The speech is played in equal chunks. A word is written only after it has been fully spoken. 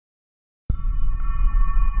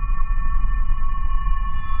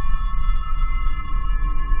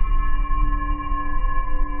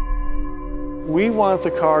want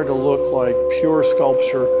the car to look like pure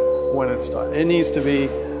sculpture when it's done. It needs to be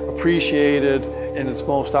appreciated in its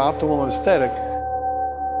most optimal aesthetic.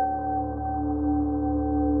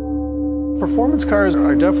 Performance cars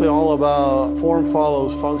are definitely all about form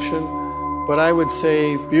follows function, but I would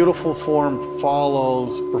say beautiful form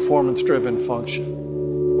follows performance-driven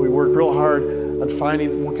function. We work real hard on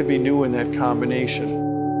finding what could be new in that combination.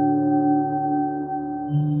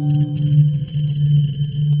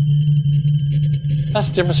 That's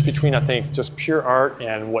the difference between, I think, just pure art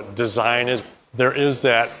and what design is. There is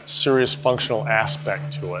that serious functional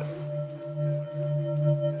aspect to it.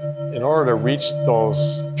 In order to reach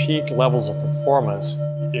those peak levels of performance,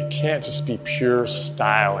 it can't just be pure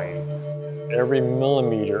styling. Every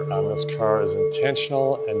millimeter on this car is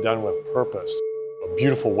intentional and done with purpose. A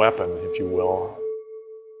beautiful weapon, if you will.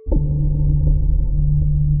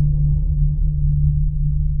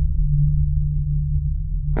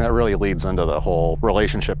 That really leads into the whole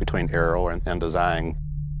relationship between aero and design.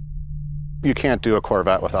 You can't do a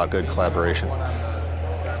Corvette without good collaboration.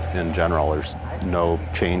 In general, there's no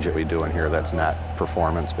change that we do in here that's not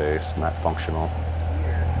performance-based, not functional.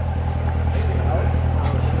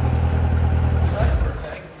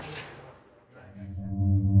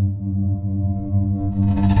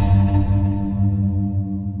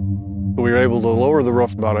 We were able to lower the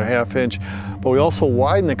roof about a ½ inch, but we also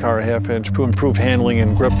widened the car a ½ inch to improve handling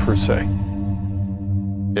and grip per se.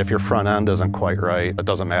 If your front end isn't quite right, it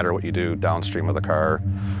doesn't matter what you do downstream of the car.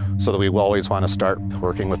 So that we always want to start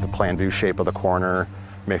working with the plan view shape of the corner,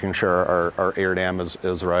 making sure our air dam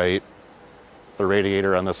is right. The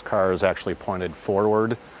radiator on this car is actually pointed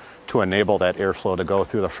forward to enable that airflow to go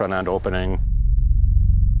through the front end opening.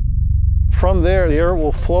 From there, the air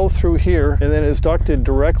will flow through here and then is ducted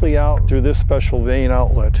directly out through this special vane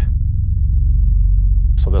outlet.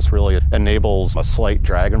 So this really enables a slight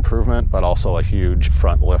drag improvement, but also a huge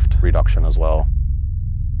front lift reduction as well.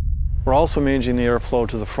 We're also managing the airflow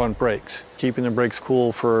to the front brakes, keeping the brakes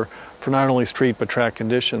cool for not only street but track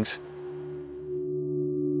conditions.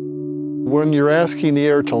 When you're asking the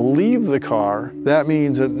air to leave the car, that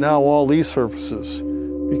means that now all these surfaces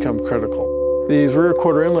become critical. These rear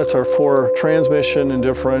quarter inlets are for transmission and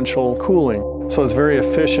differential cooling, so it's very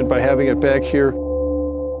efficient by having it back here.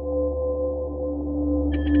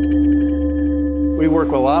 We work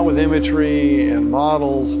a lot with imagery and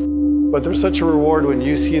models, but there's such a reward when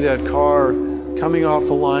you see that car coming off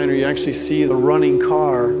the line or you actually see the running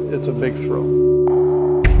car. It's a big thrill.